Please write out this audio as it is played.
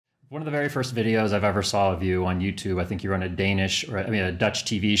One of the very first videos I've ever saw of you on YouTube, I think you were on a a Dutch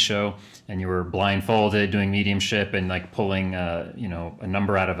TV show, and you were blindfolded doing mediumship and like pulling, a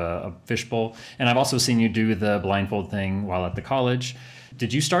number out of a fishbowl. And I've also seen you do the blindfold thing while at the college.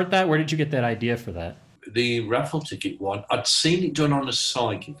 Did you start that? Where did you get that idea for that? The raffle ticket one, I'd seen it done on a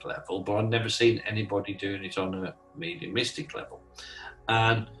psychic level, but I'd never seen anybody doing it on a mediumistic level.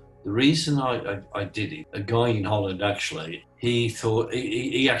 And the reason I did it, a guy in Holland actually, he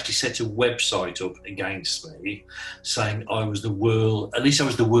actually set a website up against me saying I was at least I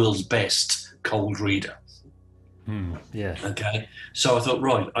was the world's best cold reader. Yeah. Okay. So I thought,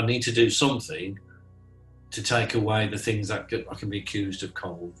 right, I need to do something to take away the things that I can be accused of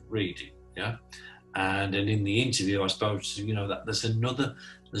cold reading. Yeah. And in the interview, I spoke to, that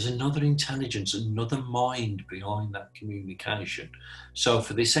there's another intelligence, another mind behind that communication. So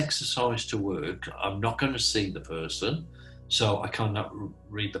for this exercise to work, I'm not going to see the person, so I cannot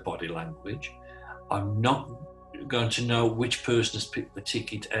read the body language. I'm not going to know which person has picked the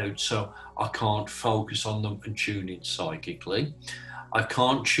ticket out, so I can't focus on them and tune in psychically. I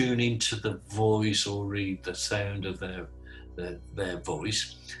can't tune into the voice or read the sound of their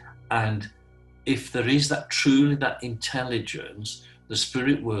voice. And if there is truly that intelligence, the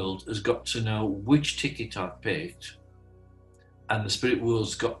spirit world has got to know which ticket I picked, and the spirit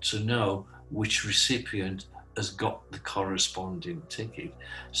world's got to know which recipient has got the corresponding ticket.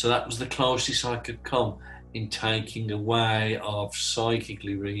 So that was the closest I could come in taking away of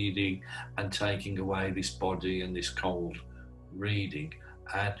psychically reading and taking away this body and this cold reading.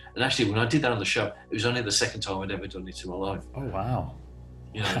 And actually, when I did that on the show, it was only the second time I'd ever done it in my life. Oh, wow.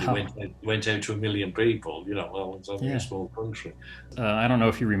 It went out to 1 million people, well, it's only a small country. I don't know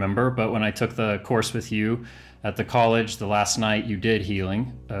if you remember, but when I took the course with you at the college, the last night you did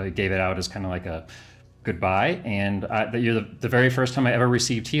healing, gave it out as kind of like a goodbye. And the very first time I ever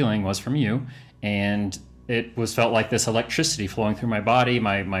received healing was from you. And it felt like this electricity flowing through my body.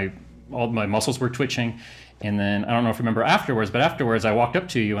 All my muscles were twitching. And then I don't know if you remember afterwards, but afterwards I walked up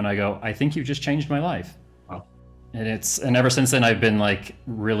to you and I go, I think you just changed my life. And ever since then I've been like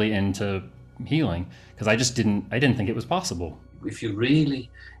really into healing, because I didn't think it was possible. If you're really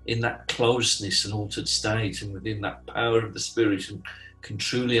in that closeness and altered state and within that power of the spirit and can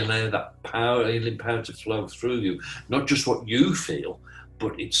truly allow that healing power to flow through you, not just what you feel,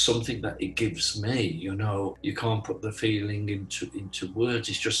 but it's something that it gives me, you can't put the feeling into words.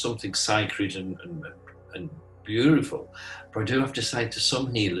 It's just something sacred and beautiful. But I do have to say to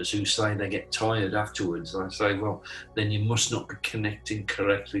some healers who say they get tired afterwards, I say, well, then you must not be connecting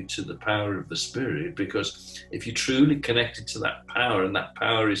correctly to the power of the spirit, because if you're truly connected to that power and that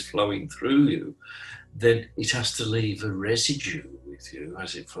power is flowing through you, then it has to leave a residue with you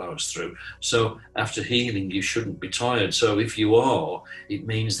as it flows through. So after healing, you shouldn't be tired. So if you are, it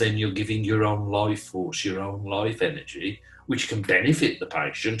means then you're giving your own life force, your own life energy, which can benefit the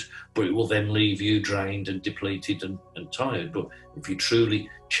patient, but it will then leave you drained and depleted and tired. But if you're truly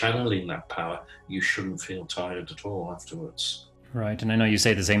channeling that power, you shouldn't feel tired at all afterwards. Right. And I know you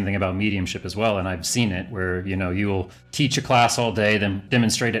say the same thing about mediumship as well. And I've seen it where, you will teach a class all day, then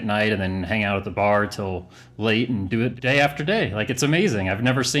demonstrate at night, and then hang out at the bar till late and do it day after day. Like, it's amazing. I've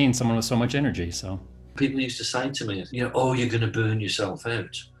never seen someone with so much energy. So people used to say to me, oh, you're going to burn yourself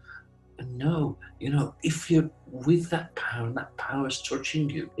out. And no, if you're with that power and that power's touching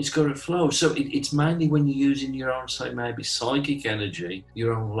you, it's got to flow. So it's mainly when you're using your own, say, maybe psychic energy,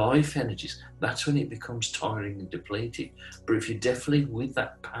 your own life energies, that's when it becomes tiring and depleted. But if you're definitely with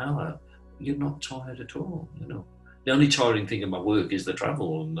that power, you're not tired at all, The only tiring thing in my work is the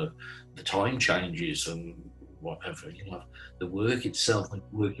travel and the time changes and whatever, the work itself, when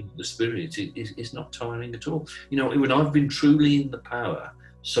working with the spirit, is not tiring at all. When I've been truly in the power,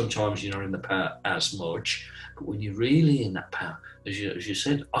 sometimes you're not in the power as much, but when you're really in that power, as you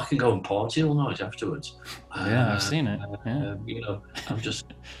said, I can go and party all night afterwards. Yeah, I've seen it. Yeah. I'm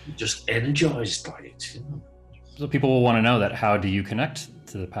just energized by it. So people will want to know that. How do you connect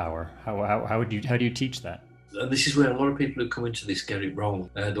to the power? How do you teach that? And this is where a lot of people who come into this get it wrong.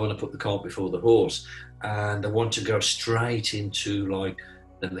 They want to put the cart before the horse, and they want to go straight into like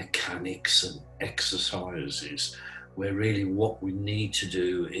the mechanics and exercises, where really what we need to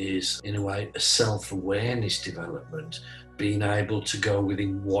do is, in a way, a self-awareness development being able to go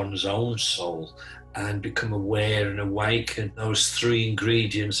within one's own soul and become aware and awaken those three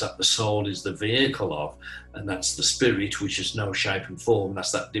ingredients that the soul is the vehicle of, and that's the spirit, which is no shape and form,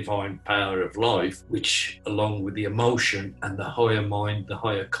 that's that divine power of life, which along with the emotion and the higher mind, the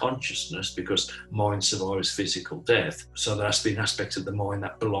higher consciousness, because mind survives physical death, so there has to be an aspect of the mind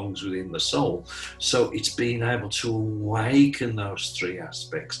that belongs within the soul. So it's being able to awaken those three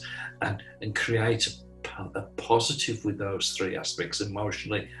aspects and create a positive with those three aspects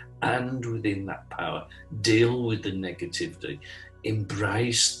emotionally and within that power, deal with the negativity,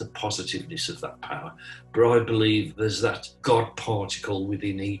 embrace the positiveness of that power. But I believe there's that God particle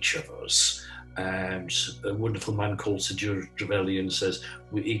within each of us. And a wonderful man called Sir George Trevelyan says,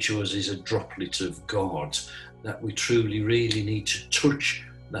 each of us is a droplet of God, that we truly really need to touch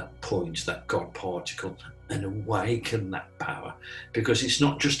that point, that God particle, and awaken that power, because it's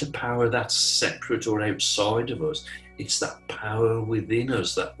not just a power that's separate or outside of us, it's that power within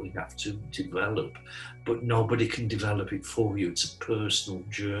us that we have to develop, but nobody can develop it for you. It's a personal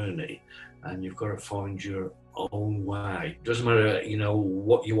journey, and you've got to find your own way. It doesn't matter, you know,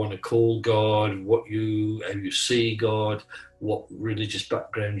 what you want to call God, how you see God, what religious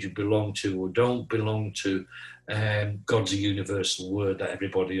background you belong to or don't belong to. God's a universal word that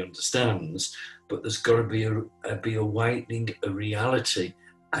everybody understands, but there's got to be awakening, a reality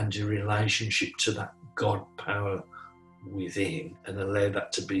and a relationship to that God power within, and allow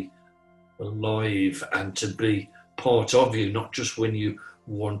that to be alive and to be part of you, not just when you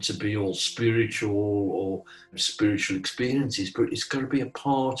want to be all spiritual or spiritual experiences, but it's got to be a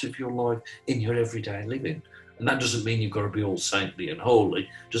part of your life in your everyday living. And that doesn't mean you've got to be all saintly and holy.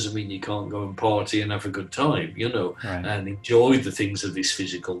 Doesn't mean you can't go and party and have a good time, you know, right, and enjoy the things of this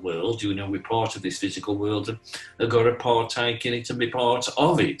physical world. You know, we're part of this physical world and they've got to partake in it and be part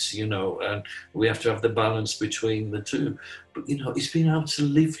of it, you know, and we have to have the balance between the two. But, you know, it's being able to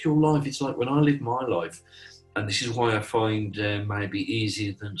live your life. It's like when I live my life, and this is why I find maybe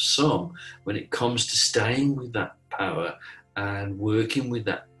easier than some, when it comes to staying with that power and working with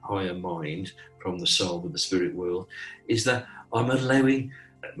that higher mind from the soul with the spirit world, is that I'm allowing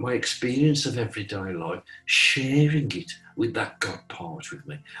my experience of everyday life, sharing it with that God part with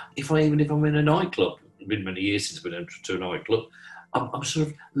me. Even if I'm in a nightclub, it's been many years since I've been to a nightclub, I'm sort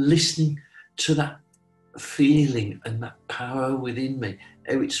of listening to that feeling and that power within me,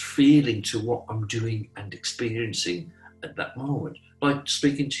 how it's feeling to what I'm doing and experiencing at that moment. Like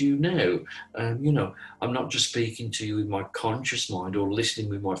speaking to you now, you know, I'm not just speaking to you with my conscious mind or listening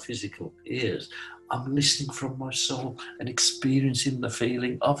with my physical ears. I'm listening from my soul and experiencing the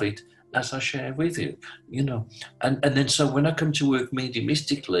feeling of it as I share with you, you know. And then so when I come to work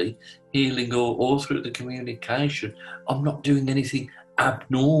mediumistically, healing or through the communication, I'm not doing anything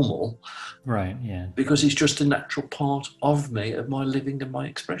abnormal, right, yeah, because it's just a natural part of me, of my living and my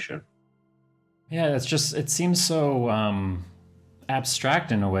expression. yeah. It seems so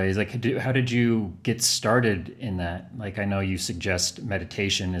abstract in a way. It's like, how did you get started in that? Like, I know you suggest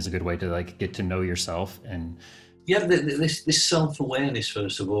meditation is a good way to like get to know yourself. And Yeah, this self-awareness,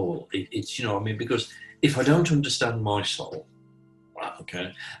 first of all, it's, you know, I mean, because if I don't understand my soul,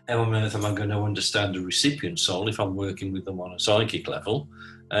 okay, how on earth am I going to understand a recipient's soul if I'm working with them on a psychic level?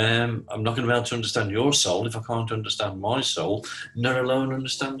 I'm not going to be able to understand your soul if I can't understand my soul, let alone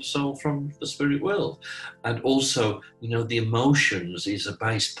understand the soul from the spirit world. And also, you know, the emotions is a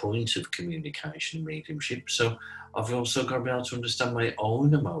base point of communication and mediumship. So I've also got to be able to understand my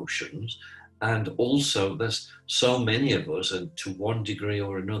own emotions. And also, there's so many of us, and to one degree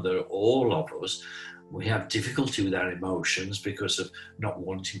or another, all of us, we have difficulty with our emotions because of not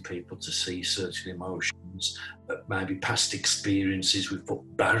wanting people to see certain emotions, maybe past experiences, we've put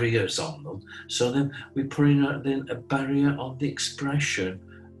barriers on them. So then we put in a barrier on the expression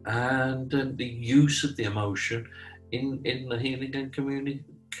and the use of the emotion in the healing and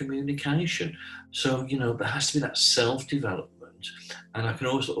communication. So, you know, there has to be that self-development. And I can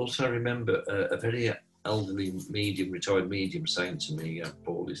also remember a very elderly medium, retired medium, saying to me,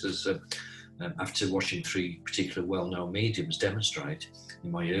 Paul, he says, after watching three particular well-known mediums demonstrate in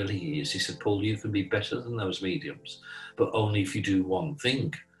my early years, he said, Paul, you can be better than those mediums, but only if you do one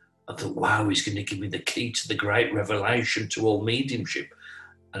thing. I thought, wow, he's going to give me the key to the great revelation to all mediumship.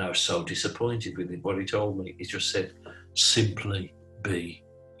 And I was so disappointed with what he told me. He just said, simply be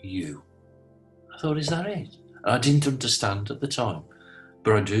you. I thought, is that it? I didn't understand at the time,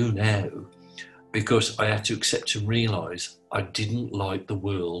 but I do now, because I had to accept and realise I didn't like the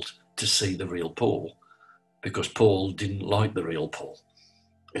world to see the real Paul, because Paul didn't like the real Paul,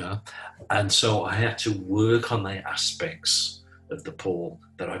 you know? And so I had to work on the aspects of the Paul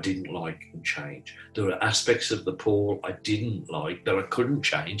that I didn't like and change. There were aspects of the Paul I didn't like that I couldn't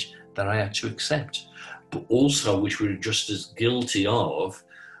change, that I had to accept. But also, which we're just as guilty of,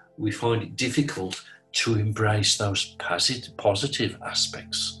 we find it difficult to embrace those positive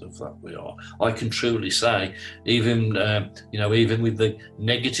aspects of that we are. I can truly say, even even with the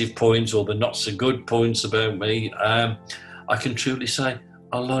negative points or the not so good points about me, I can truly say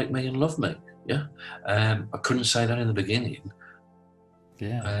I like me and love me. Yeah, I couldn't say that in the beginning.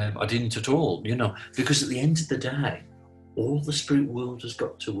 Yeah, I didn't at all. Because at the end of the day, all the spirit world has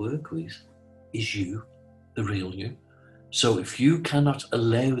got to work with is you, the real you. So if you cannot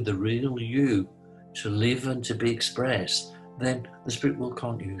allow the real you to live and to be expressed, then the spirit world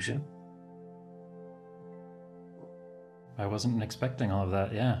can't use you. I wasn't expecting all of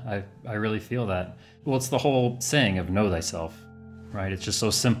that. Yeah, I really feel that. Well, it's the whole saying of know thyself, right? It's just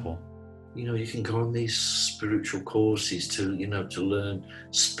so simple. You can go on these spiritual courses to learn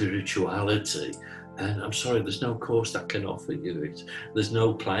spirituality. And I'm sorry, there's no course that can offer you it. There's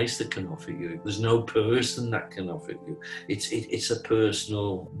no place that can offer you it. There's no person that can offer you. It's a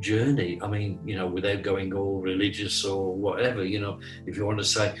personal journey. I mean, without going all religious or whatever, if you want to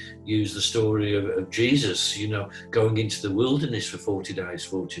say, use the story of Jesus, going into the wilderness for 40 days,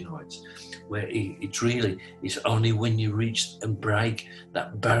 40 nights, where it's only when you reach and break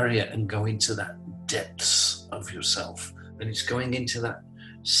that barrier and go into that depths of yourself, and it's going into that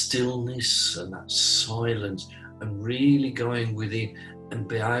stillness and that silence and really going within and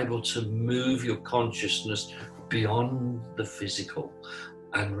be able to move your consciousness beyond the physical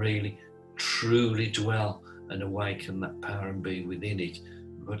and really truly dwell and awaken that power and be within it.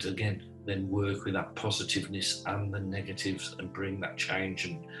 But again, then work with that positiveness and the negatives and bring that change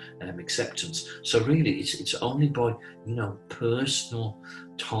and acceptance. So really it's only by personal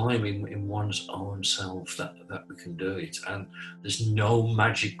time in one's own self that we can do it. And there's no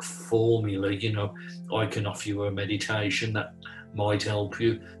magic formula. I can offer you a meditation that might help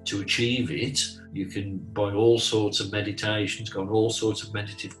you to achieve it. You can buy all sorts of meditations, go on all sorts of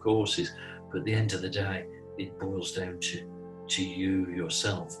meditative courses, but at the end of the day it boils down to you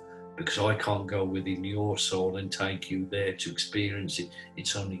yourself. Because I can't go within your soul and take you there to experience it.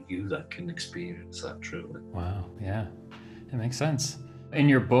 It's only you that can experience that truly. Wow, yeah, it makes sense. In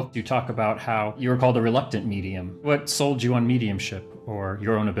your book, you talk about how you were called a reluctant medium. What sold you on mediumship or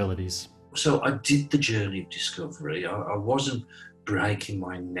your own abilities? So I did the journey of discovery. I wasn't breaking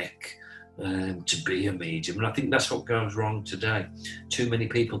my neck to be a medium. And I think that's what goes wrong today. Too many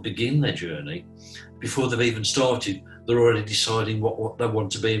people begin their journey before they've even started. They're already deciding what they want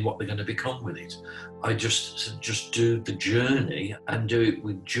to be and what they're going to become with it. I just do the journey and do it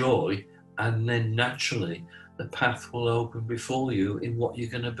with joy, and then naturally the path will open before you in what you're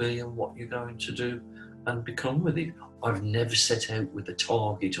going to be and what you're going to do and become with it. I've never set out with a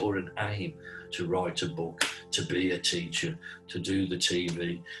target or an aim to write a book, to be a teacher, to do the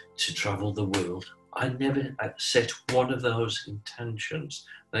TV, to travel the world. I never set one of those intentions.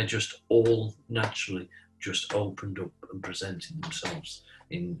 They just all naturally just opened up and presented themselves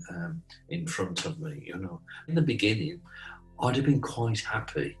in front of me. In the beginning, I'd have been quite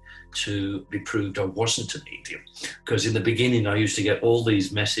happy to be proved I wasn't a medium, because in the beginning I used to get all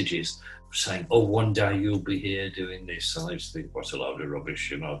these messages saying, oh, one day you'll be here doing this. And I used to think, what a load of rubbish,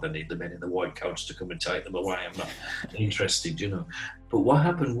 they need the men in the white coats to come and take them away. I'm not interested, But what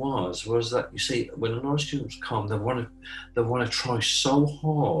happened was that, you see, when a lot of students come, they want to try so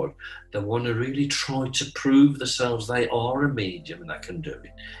hard. They want to really try to prove themselves they are a medium and they can do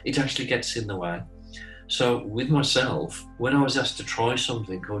it. It actually gets in the way. So with myself, when I was asked to try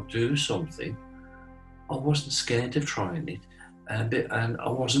something or do something, I wasn't scared of trying it. And I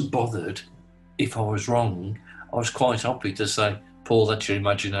wasn't bothered if I was wrong. I was quite happy to say, Paul, that's your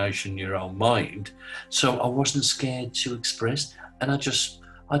imagination, your own mind. So I wasn't scared to express, and I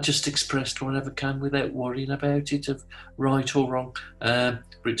just expressed whatever came without worrying about it of right or wrong. But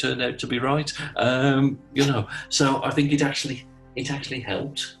it turned out to be right. So I think it actually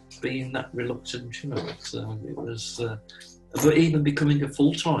helped being that reluctant. It was. But even becoming a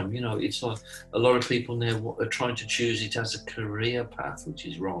full-time, it's like a lot of people now are trying to choose it as a career path, which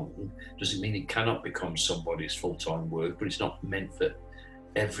is wrong. Doesn't mean it cannot become somebody's full-time work, but it's not meant for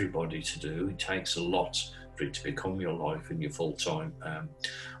everybody to do. It takes a lot for it to become your life and your full-time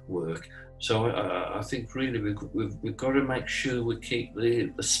work. So I think really we've got to make sure we keep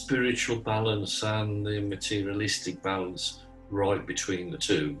the spiritual balance and the materialistic balance right between the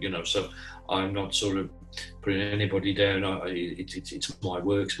two. So I'm not sort of putting anybody down. It's my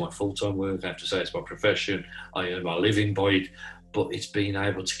work, it's my full-time work. I have to say it's my profession. I earn my living by it, but it's being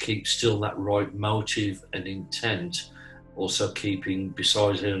able to keep still that right motive and intent also keeping,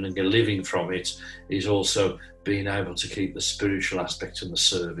 besides earning a living from it, is also being able to keep the spiritual aspect and the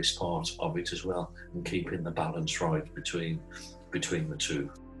service part of it as well, and keeping the balance right between the two.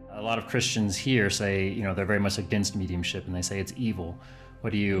 A lot of Christians here say, you know, they're very much against mediumship and they say it's evil.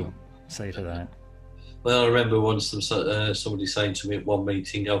 What do you say to that? Well, I remember once somebody saying to me at one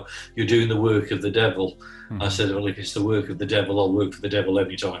meeting, "Oh, you're doing the work of the devil." I said, "Well, if it's the work of the devil, I'll work for the devil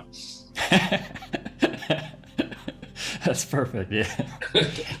every time." That's perfect. Yeah,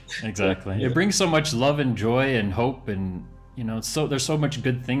 exactly. It brings so much love and joy and hope, and you know, there's so much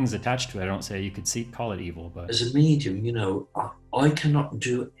good things attached to it. I don't say you could call it evil, but as a medium, you know, I cannot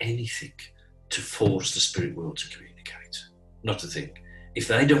do anything to force the spirit world to communicate. Not a thing. If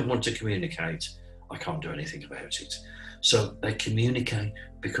they don't want to communicate, I can't do anything about it. So they communicate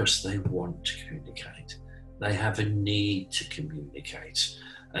because they want to communicate. They have a need to communicate.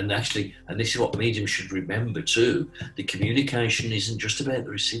 And actually, and this is what mediums should remember too, the communication isn't just about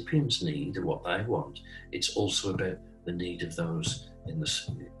the recipient's need or what they want, it's also about the need of those in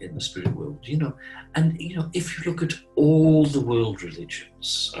the spirit world, you know. And you know, if you look at all the world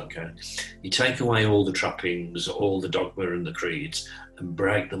religions, okay, you take away all the trappings, all the dogma and the creeds, and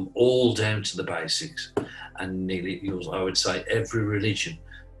break them all down to the basics, and nearly, I would say, every religion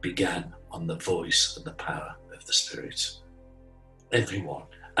began on the voice and the power of the spirit. Everyone.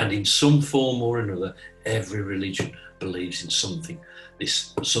 And in some form or another, every religion believes in something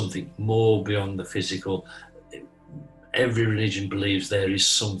more beyond the physical. Every religion believes there is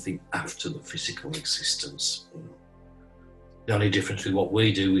something after the physical existence. The only difference with what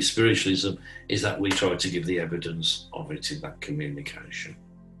we do with spiritualism is that we try to give the evidence of it in that communication.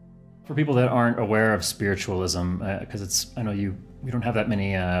 For people that aren't aware of spiritualism, because I know we don't have that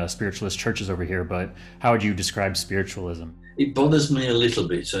many spiritualist churches over here, but how would you describe spiritualism? It bothers me a little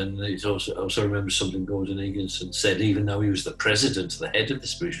bit, and it also remember something Gordon Higginson said, even though he was the president, the head of the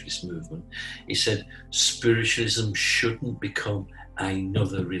spiritualist movement. He said, spiritualism shouldn't become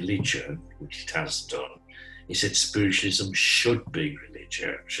another religion, which it has done. He said, spiritualism should be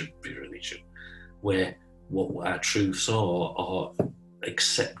religion, where what our truths are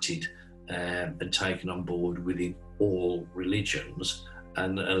accepted and taken on board within all religions,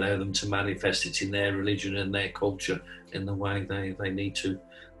 and allow them to manifest it in their religion and their culture in the way they need to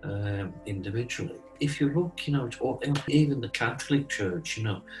individually. If you look, you know, even the Catholic Church, you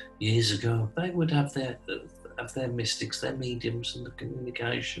know, years ago, they would have their mystics, their mediums, and the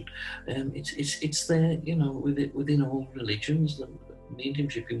communication. It's there, you know, within all religions, the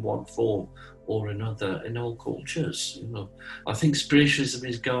mediumship in one form or another in all cultures. You know, I think spiritualism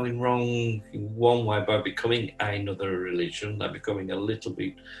is going wrong in one way by becoming another religion. They're becoming a little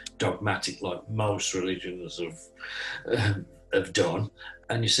bit dogmatic, like most religions have done.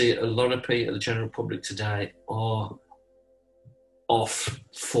 And you see, a lot of people, the general public today, are off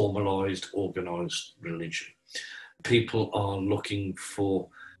formalised, organised religion. People are looking for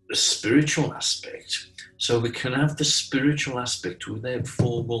the spiritual aspect, so we can have the spiritual aspect without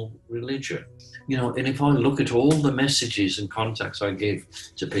formal religion. You know, and if I look at all the messages and contacts I give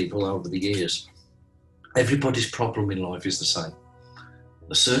to people over the years, everybody's problem in life is the same.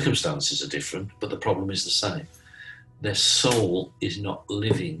 The circumstances are different, but the problem is the same. Their soul is not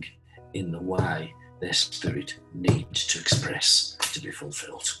living in the way their spirit needs to express to be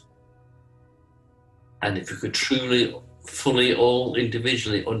fulfilled. And if we could truly, fully, all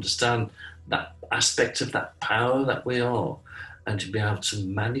individually understand that aspect of that power that we are, and to be able to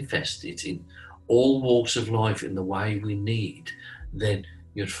manifest it in all walks of life in the way we need, then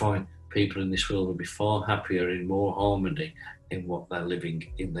you'd find people in this world will be far happier, in more harmony in what they're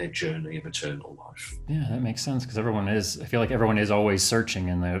living in their journey of eternal life. Yeah, that makes sense, because I feel like everyone is always searching,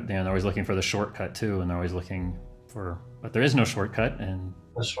 and they're always looking for the shortcut too, and they're always looking but there is no shortcut. And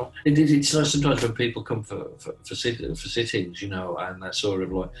that's right. It's like sometimes when people come for sittings, you know, and they're sort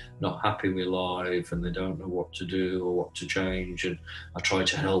of like not happy with life and they don't know what to do or what to change, and I try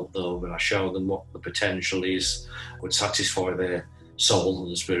to help them and I show them what the potential is, would satisfy their soul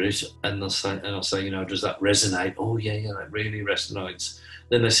and spirit, and I'll say, you know, does that resonate? Oh yeah, that really resonates.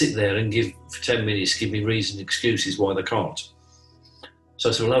 Then they sit there and for 10 minutes give me reason excuses why they can't. So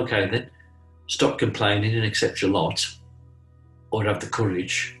I said, well, okay then, stop complaining and accept your lot, or have the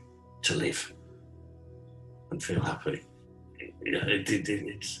courage to live and feel happy.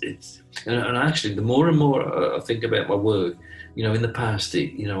 And actually, the more and more I think about my work, you know, in the past,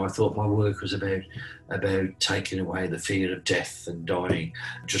 you know, I thought my work was about taking away the fear of death and dying,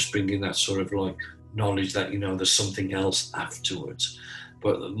 just bringing that sort of like knowledge that, you know, there's something else afterwards.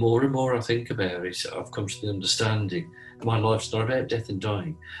 But the more and more I think about it, I've come to the understanding my life's not about death and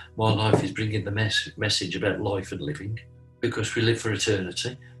dying. My life is bringing the message about life and living. because we live for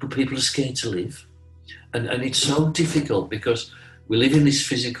eternity, but people are scared to live. And it's so difficult because we live in this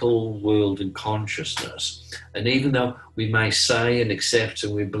physical world and consciousness. And even though we may say and accept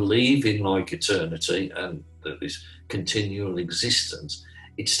and we believe in like eternity and that this continual existence,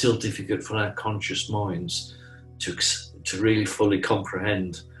 it's still difficult for our conscious minds to really fully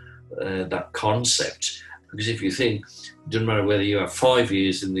comprehend that concept. Because if you think, it doesn't matter whether you have 5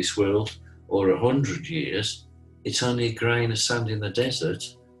 years in this world or 100 years, it's only a grain of sand in the desert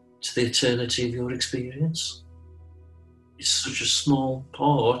to the eternity of your experience. It's such a small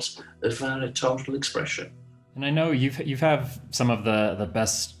part of our total expression. And I know you've have some of the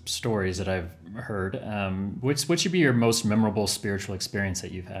best stories that I've heard. What should be your most memorable spiritual experience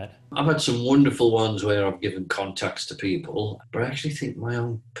that you've had? I've had some wonderful ones where I've given contacts to people, but I actually think my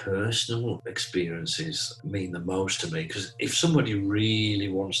own personal experiences mean the most to me, because if somebody really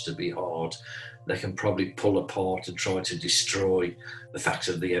wants to be hard, they can probably pull apart and try to destroy the facts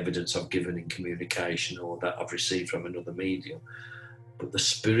of the evidence I've given in communication or that I've received from another medium. But the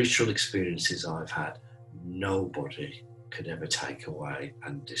spiritual experiences I've had, nobody could ever take away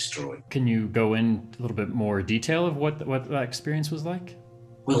and destroy. Can you go in a little bit more detail of what that experience was like?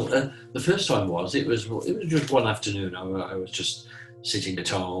 Well, the first time it was just one afternoon. I was just sitting at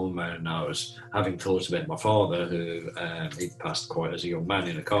home and I was having thoughts about my father, who he'd passed quite as a young man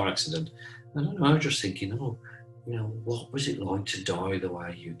in a car accident. And I was just thinking, what was it like to die the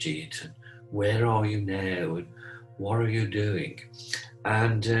way you did? And where are you now? And what are you doing?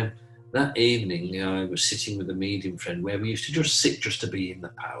 And that evening, I was sitting with a medium friend where we used to just sit just to be in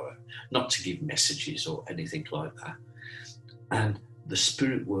the power, not to give messages or anything like that. And the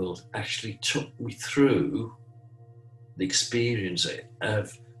spirit world actually took me through the experience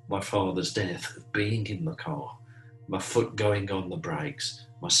of my father's death, of being in the car, my foot going on the brakes,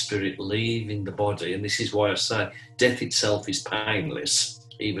 my spirit leaving the body. And this is why I say death itself is painless,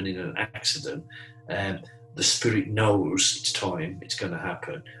 even in an accident. The spirit knows it's time, it's going to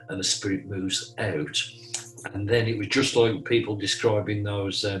happen, and the spirit moves out. And then it was just like people describing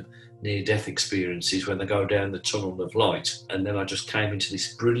those near-death experiences when they go down the tunnel of light. And then I just came into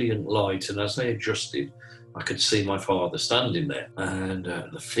this brilliant light, and as I adjusted, I could see my father standing there. And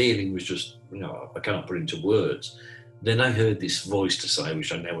the feeling was just, I cannot put into words. Then I heard this voice to say,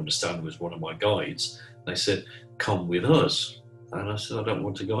 which I now understand was one of my guides. They said, "Come with us." And I said, "I don't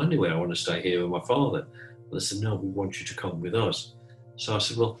want to go anywhere. I want to stay here with my father." And they said, "No, we want you to come with us." So I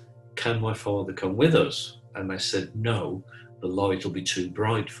said, "Well, can my father come with us?" And they said, "No, the light will be too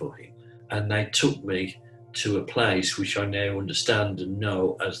bright for him." And they took me to a place which I now understand and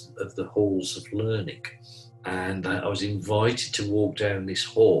know as of the halls of learning. And I was invited to walk down this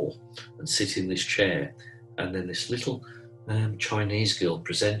hall and sit in this chair. And then this little Chinese girl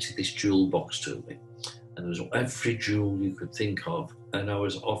presented this jewel box to me. And there was every jewel you could think of. And I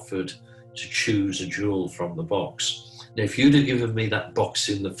was offered to choose a jewel from the box. Now, if you'd have given me that box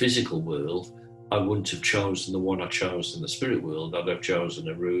in the physical world, I wouldn't have chosen the one I chose in the spirit world. I'd have chosen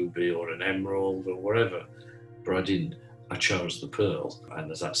a ruby or an emerald or whatever. But I didn't. I chose the pearl. And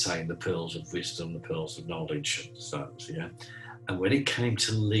as that saying, the pearls of wisdom, the pearls of knowledge. So, yeah. And when it came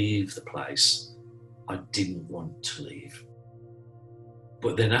to leave the place, I didn't want to leave.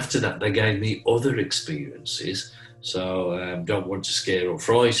 But then after that, they gave me other experiences. So don't want to scare or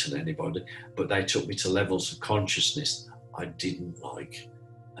frighten anybody, but they took me to levels of consciousness I didn't like,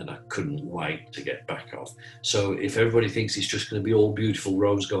 and I couldn't wait to get back off. So if everybody thinks it's just going to be all beautiful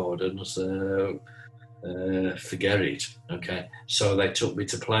rose gardens, forget it, okay? So they took me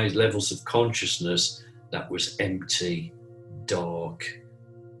to levels of consciousness that was empty, dark,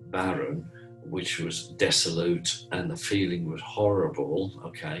 barren, which was desolate, and the feeling was horrible,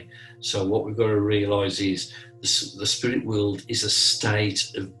 okay? So what we've got to realise is the spirit world is a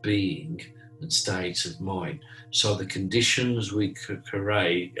state of being and state of mind. So the conditions we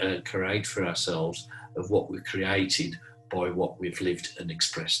create for ourselves of what we've created by what we've lived and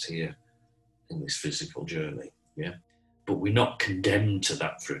expressed here in this physical journey, yeah? But we're not condemned to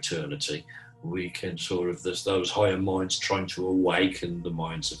that for eternity. We can there's those higher minds trying to awaken the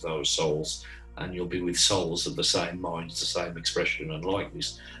minds of those souls, and you'll be with souls of the same minds, the same expression and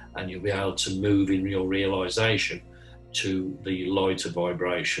likeness, and you'll be able to move in your realization to the lighter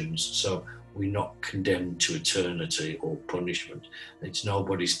vibrations. So we're not condemned to eternity or punishment. It's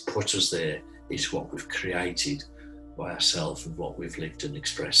nobody's put us there. It's what we've created by ourselves and what we've lived and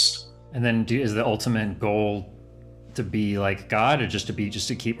expressed. And then is the ultimate goal to be like God, or just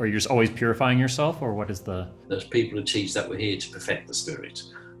to keep, or you're just always purifying yourself, or what is the... There's people who teach that we're here to perfect the spirit.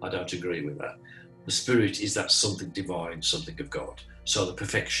 I don't agree with that. The spirit is that something divine, something of God. So the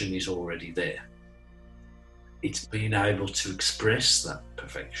perfection is already there. It's being able to express that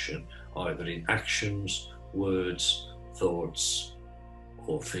perfection either in actions, words, thoughts,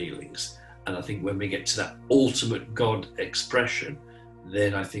 or feelings. And I think when we get to that ultimate God expression,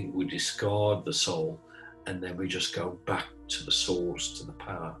 then I think we discard the soul and then we just go back to the source, to the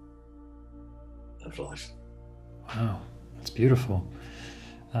power of life. Wow, that's beautiful.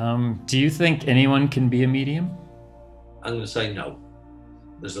 Do you think anyone can be a medium? I'm going to say no.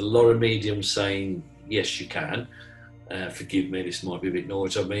 There's a lot of mediums saying, yes, you can. Forgive me, this might be a bit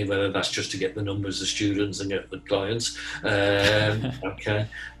naughty of me, whether that's just to get the numbers of students and get the clients. Okay.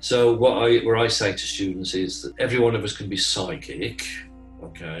 So what I say to students is that every one of us can be psychic.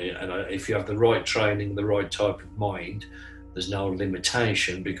 Okay. And if you have the right training, the right type of mind, there's no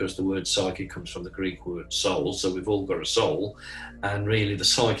limitation, because the word psychic comes from the Greek word soul. So we've all got a soul. And really the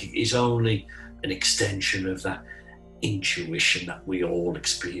psychic is only an extension of that intuition that we all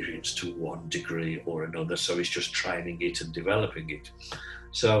experience to one degree or another. So it's just training it and developing it.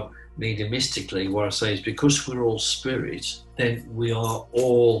 So mediumistically, what I say is, because we're all spirit, then we are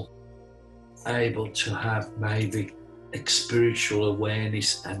all able to have maybe spiritual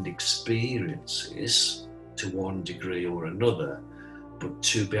awareness and experiences to one degree or another, but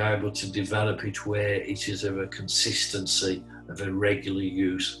to be able to develop it where it is of a consistency, of a regular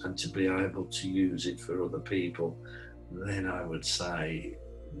use, and to be able to use it for other people, then I would say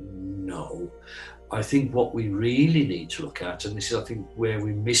no. I think what we really need to look at, and this is I think where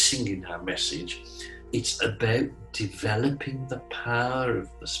we're missing in our message, it's about developing the power of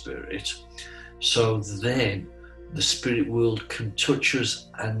the spirit, so then the spirit world can touch us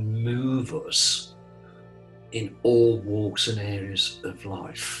and move us in all walks and areas of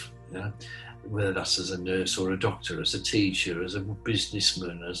life. Yeah? Whether that's as a nurse or a doctor, as a teacher, as a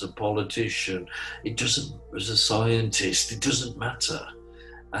businessman, as a politician, it doesn't, as a scientist, it doesn't matter.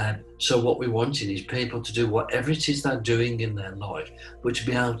 And so what we're wanting is people to do whatever it is they're doing in their life, but to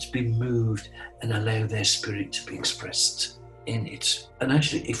be able to be moved and allow their spirit to be expressed in it. And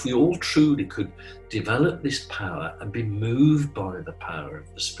actually, if we all truly could develop this power and be moved by the power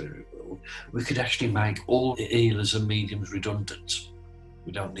of the spirit world, we could actually make all the healers and mediums redundant.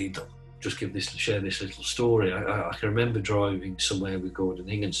 We don't need them. Just share this little story. I can remember driving somewhere with Gordon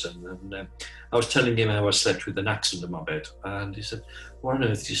Higginson, and I was telling him how I slept with an axe under my bed, and he said, "What on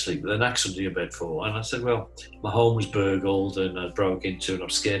earth do you sleep with an axe under your bed for?" And I said, "Well, my home was burgled and I broke into, and I'm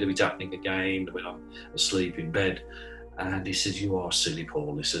scared of it happening again when I'm asleep in bed." And he said, "You are silly,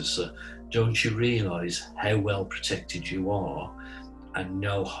 Paul." He says, "Don't you realise how well protected you are, and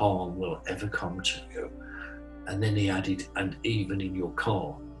no harm will ever come to you?" And then he added, "And even in your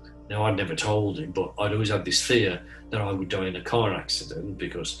car." Now, I'd never told him, but I'd always had this fear that I would die in a car accident,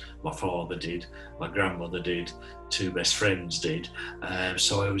 because my father did, my grandmother did, two best friends did.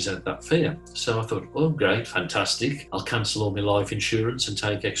 So I always had that fear. So I thought, oh, great, fantastic. I'll cancel all my life insurance and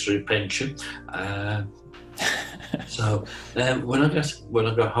take extra pension. So when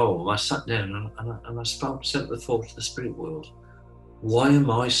I got home, I sat down and I sent the thought to the spirit world. Why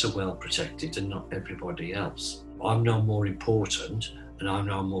am I so well protected and not everybody else? I'm no more important, and I'm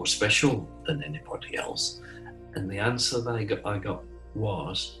no more special than anybody else. And the answer that I got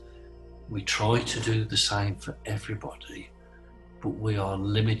was, we try to do the same for everybody, but we are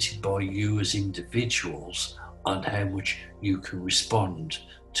limited by you as individuals on how much you can respond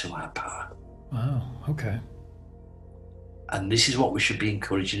to our power. Wow, okay. And this is what we should be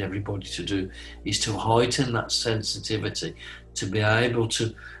encouraging everybody to do, is to heighten that sensitivity, to be able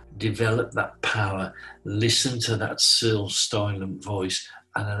to develop that power, listen to that still, silent voice,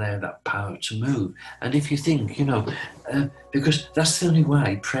 and allow that power to move. And if you think, because that's the only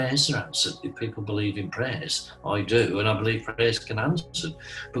way prayers are answered. If people believe in prayers, I do, and I believe prayers can answer.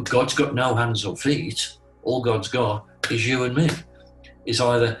 But God's got no hands or feet. All God's got is you and me. It's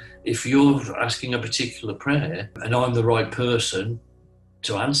either, if you're asking a particular prayer and I'm the right person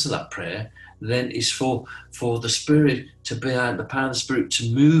to answer that prayer, then it's for the spirit to be out, the power of the spirit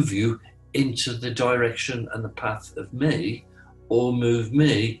to move you into the direction and the path of me, or move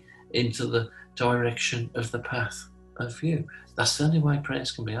me into the direction of the path of you. That's the only way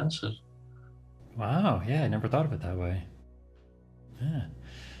prayers can be answered. Wow, yeah, I never thought of it that way. Yeah.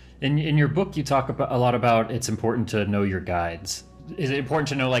 In your book, you talk a lot about it's important to know your guides. Is it important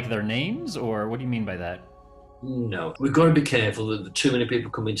to know like their names, or what do you mean by that? No, we've got to be careful that too many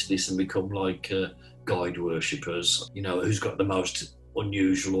people come into this and become like guide worshippers, who's got the most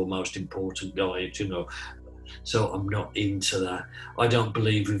unusual or most important guide, So I'm not into that. I don't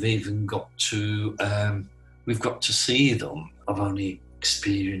believe we've even got to see them. I've only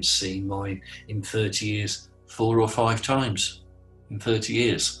experienced seeing mine in 30 years 4 or 5 times in 30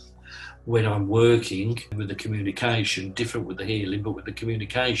 years. when I'm working with the communication, different with the healing, but with the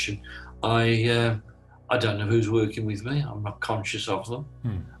communication, I don't know who's working with me. I'm not conscious of them.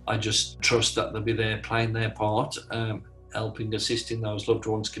 I just trust that they'll be there playing their part, helping, assisting those loved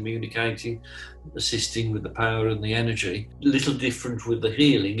ones, communicating, assisting with the power and the energy. A little different with the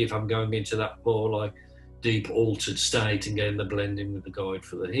healing if I'm going into that more like deep altered state and getting the blending with the guide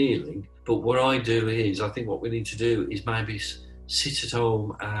for the healing. But what I do is, I think what we need to do is maybe sit at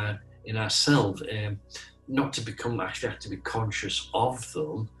home and in ourselves, not to become, actually have to be conscious of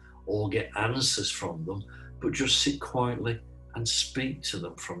them or get answers from them, but just sit quietly and speak to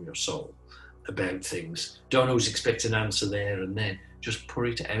them from your soul about things. Don't always expect an answer there and then, just put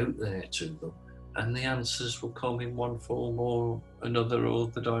it out there to them, and the answers will come in one form or another, or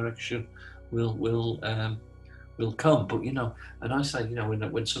the direction will come. But and I say,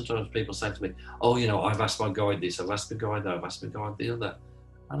 when sometimes people say to me, oh, I've asked my guide this, I've asked the guide that, I've asked the guide the other,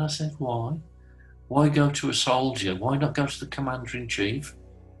 and I said, why go to a soldier? Why not go to the commander-in-chief?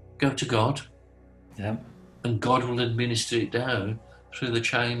 Go to God, and God will administer it down through the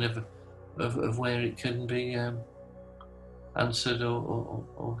chain of where it can be answered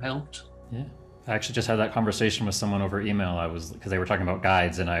or helped. Yeah, I actually just had that conversation with someone over email. Because they were talking about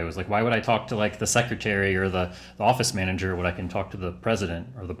guides, and I was like, why would I talk to like the secretary or the office manager when I can talk to the president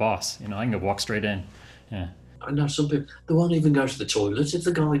or the boss? I can go walk straight in. Yeah. I know some people, they won't even go to the toilet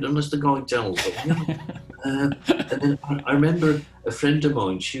unless the guide tells them. And then I remember a friend of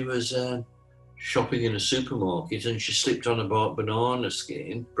mine, she was shopping in a supermarket and she slipped on a banana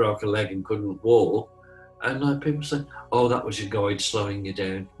skin, broke a leg and couldn't walk. And people said, oh, that was your guide slowing you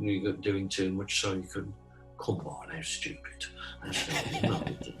down. You were doing too much so you couldn't. Come on, how stupid.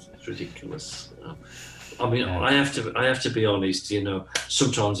 It's ridiculous. I mean, I have to be honest,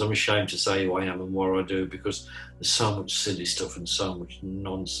 sometimes I'm ashamed to say who I am and what I do, because there's so much silly stuff and so much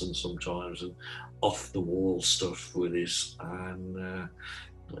nonsense sometimes and off the wall stuff with this, and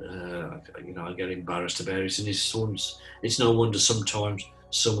I get embarrassed about it, and it's no wonder sometimes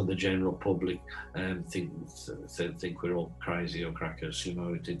some of the general public think we're all crazy or crackers.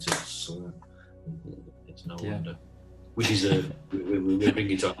 It's no wonder. We deserve we bring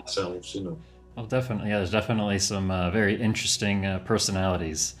it on ourselves, Well, definitely, yeah. There's definitely some very interesting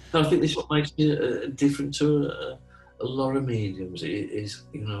personalities. I think this is what makes me different to a lot of mediums. Is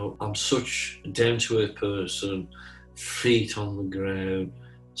I'm such a down-to-earth person, feet on the ground,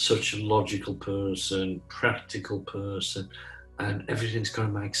 such a logical person, practical person, and everything's going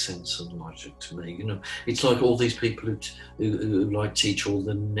to make sense and logic to me. It's like all these people who like teach all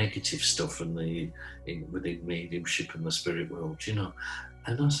the negative stuff within mediumship and the spirit world. And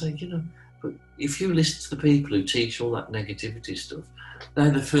I say, but if you listen to the people who teach all that negativity stuff,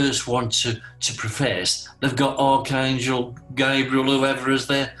 they're the first one to profess they've got Archangel Gabriel, whoever, as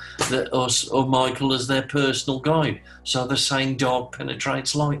or Michael as their personal guide. So they're saying dark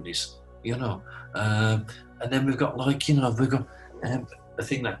penetrates lightness, And then we've got a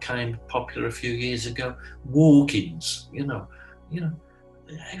thing that came popular a few years ago, walk-ins,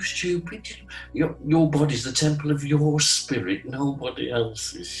 How stupid. Your body's the temple of your spirit, nobody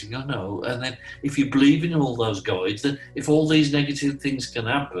else's, And then if you believe in all those guides, then if all these negative things can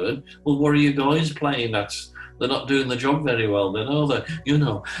happen, well, what are you guys playing at? They're not doing the job very well then, are they?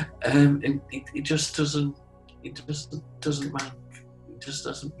 It just doesn't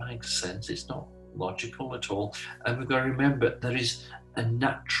make sense. It's not logical at all. And we've got to remember there is a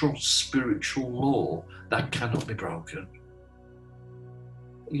natural spiritual law that cannot be broken.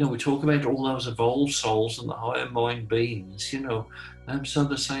 We talk about all those evolved souls and the higher mind beings, so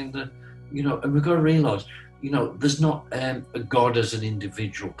they're saying that, and we've got to realise, there's not a God as an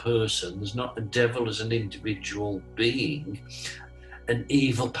individual person, there's not a devil as an individual being, an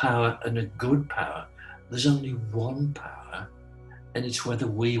evil power and a good power. There's only one power, and it's whether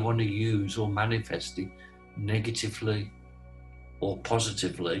we want to use or manifest it negatively or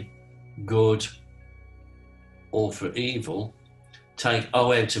positively, good or for evil. Take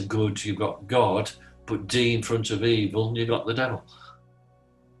O out of good, you've got God, put D in front of evil, and you've got the devil.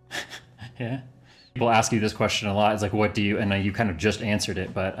 Yeah. People ask you this question a lot. It's like, what do you, and you kind of just answered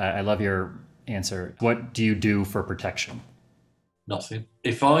it, but I love your answer. What do you do for protection? Nothing.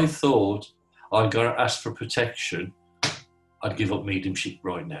 If I thought I'd got to ask for protection, I'd give up mediumship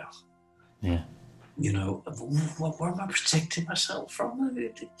right now. Yeah. What am I protecting myself from?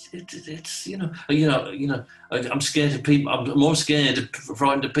 It's I'm scared of people. I'm more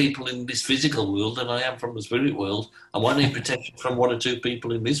frightened of people in this physical world than I am from the spirit world. I might need protection from one or two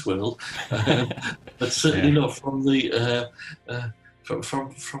people in this world, but certainly not from the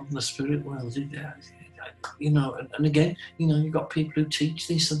from the spirit world. and again, you've got people who teach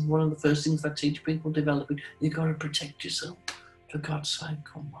this, and one of the first things they teach people developing, you've got to protect yourself. For God's sake,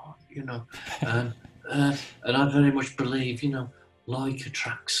 come on, and I very much believe, like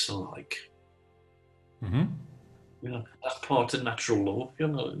attracts like. Mm-hmm. That's part of natural law.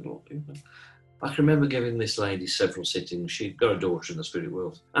 I can remember giving this lady several sittings. She'd got a daughter in the spirit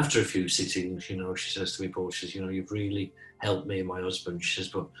world. After a few sittings, she says to me, Paul, she says, you've really helped me and my husband. She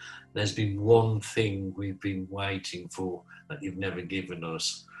says, but there's been one thing we've been waiting for that you've never given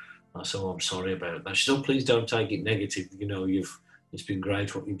us. I said, I'm sorry about that. She said, please don't take it negative. It's been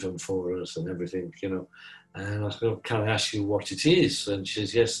great what you've done for us and everything, And I said, can I ask you what it is? And she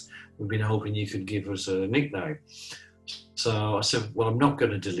says, yes, we've been hoping you could give us a nickname. So I said, well, I'm not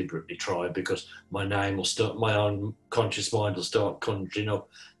going to deliberately try, because my own conscious mind will start conjuring up,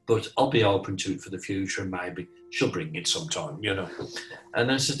 but I'll be open to it for the future, and maybe she'll bring it sometime,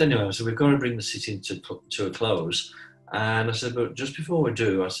 And I said, anyway, so we've got to bring the sitting to a close. And I said, but just before we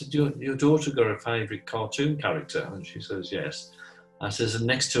do, I said, your daughter got a favourite cartoon character? And she says, yes. I says, and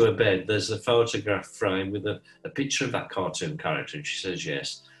next to her bed, there's a photograph frame with a picture of that cartoon character. And she says,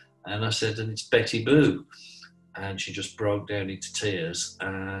 yes. And I said, and it's Betty Boo. And she just broke down into tears.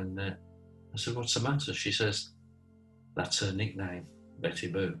 And I said, what's the matter? She says, that's her nickname, Betty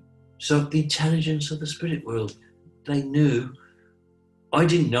Boo. So the intelligence of the spirit world, they knew. I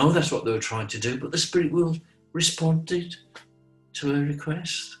didn't know that's what they were trying to do, but the spirit world responded to her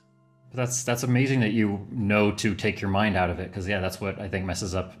request. That's amazing that you know to take your mind out of it, because that's what I think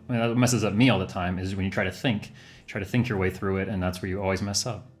messes up me all the time, is when you try to think your way through it, and that's where you always mess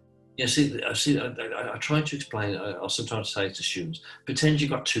up. Yeah, I try to explain, I'll sometimes say to students, pretend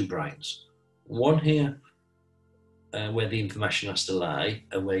you've got two brains. One here, where the information has to lay,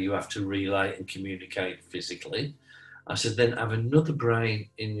 and where you have to relay and communicate physically. I said, then have another brain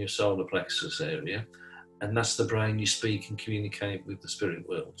in your solar plexus area, and that's the brain you speak and communicate with the spirit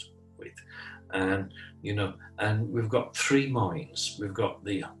world with. And, and we've got three minds. We've got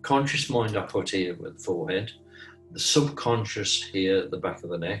the conscious mind I put here with the forehead, the subconscious here at the back of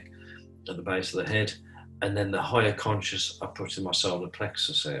the neck, at the base of the head, and then the higher conscious I put in my solar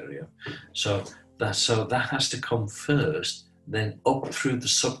plexus area. So that has to come first, then up through the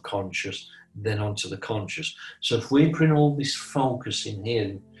subconscious, then onto the conscious. So if we bring all this focus in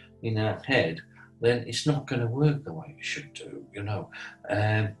here in our head, then it's not going to work the way it should do,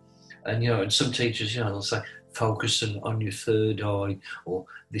 And some teachers, they'll say, focus on your third eye, or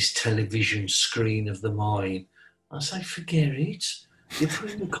this television screen of the mind. I say, forget it. You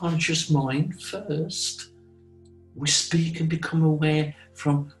put in the conscious mind first. We speak and become aware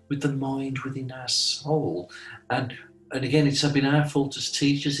with the mind within our soul. And again, it's been our fault as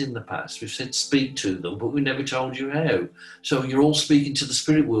teachers in the past. We've said speak to them, but we never told you how. So you're all speaking to the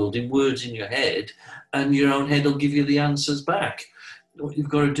spirit world in words in your head, and your own head will give you the answers back. What you've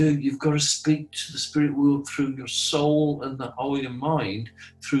got to do, you've got to speak to the spirit world through your soul and the whole of your mind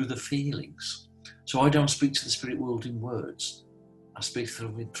through the feelings. So I don't speak to the spirit world in words. I speak through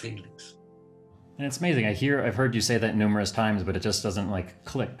with feelings. And it's amazing. I've heard you say that numerous times, but it just doesn't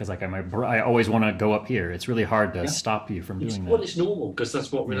click, because I always want to go up here. It's really hard to stop you from doing that. Well, it's normal, because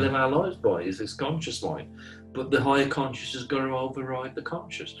that's what we live our lives by, is this conscious mind. But the higher conscious has got to override the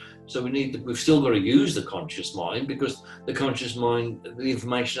conscious. So we've still got to use the conscious mind, because the conscious mind, the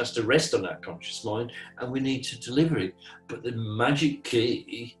information has to rest on that conscious mind, and we need to deliver it. But the magic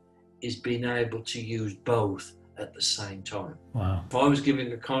key is being able to use both at the same time. Wow. If I was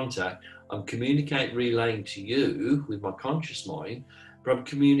giving a contact, I'm relaying to you with my conscious mind, but I'm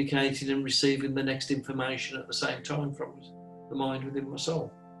communicating and receiving the next information at the same time from the mind within my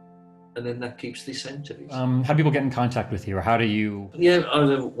soul. And then that keeps this entity. How do people get in contact with you, or how do you? Yeah, I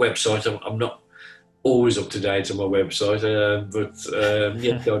have a website. I'm not always up to date on my website, but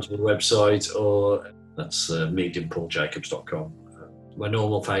go to the website, or that's mediumpauljacobs.com. My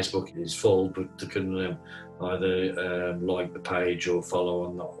normal Facebook is full, but they can either like the page or follow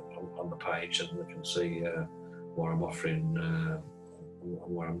on the page, and they can see what I'm offering and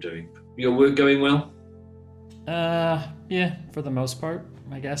what I'm doing. Your work going well? Yeah, for the most part,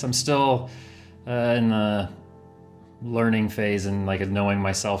 I guess. I'm still in the learning phase and a knowing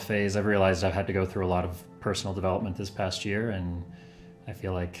myself phase. I've realized I've had to go through a lot of personal development this past year, and I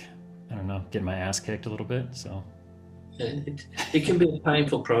feel like, I don't know, getting my ass kicked a little bit, so. It can be a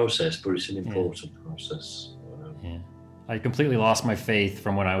painful process, but it's an important process. Yeah. I completely lost my faith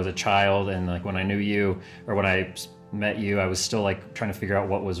from when I was a child, and when I knew you, or when I met you, I was still trying to figure out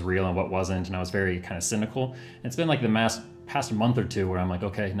what was real and what wasn't, and I was very kind of cynical. And it's been the past month or two where I'm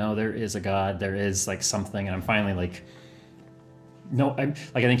okay, no, there is a God, there is something, and I'm finally No, I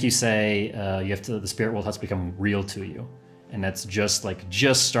think you say you have to. The spirit world has to become real to you, and that's just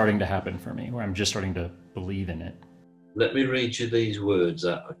starting to happen for me, where I'm just starting to believe in it. Let me read you these words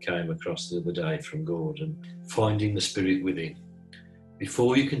that I came across the other day from Gordon. Finding the spirit within.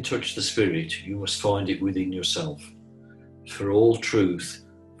 Before you can touch the spirit, you must find it within yourself. For all truth,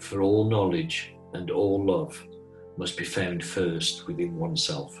 for all knowledge, and all love must be found first within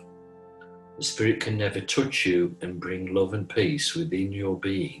oneself. The spirit can never touch you and bring love and peace within your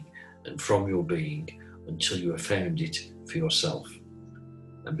being and from your being until you have found it for yourself.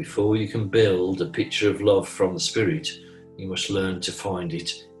 And before you can build a picture of love from the spirit, you must learn to find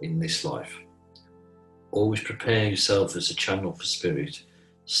it in this life. Always prepare yourself as a channel for spirit.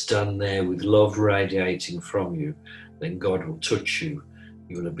 Stand there with love radiating from you, then God will touch you.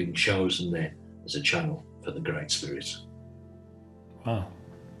 You will have been chosen there as a channel for the Great Spirit. Wow.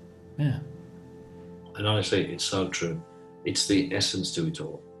 Yeah. And honestly, it's so true. It's the essence to it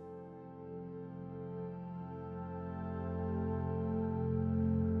all.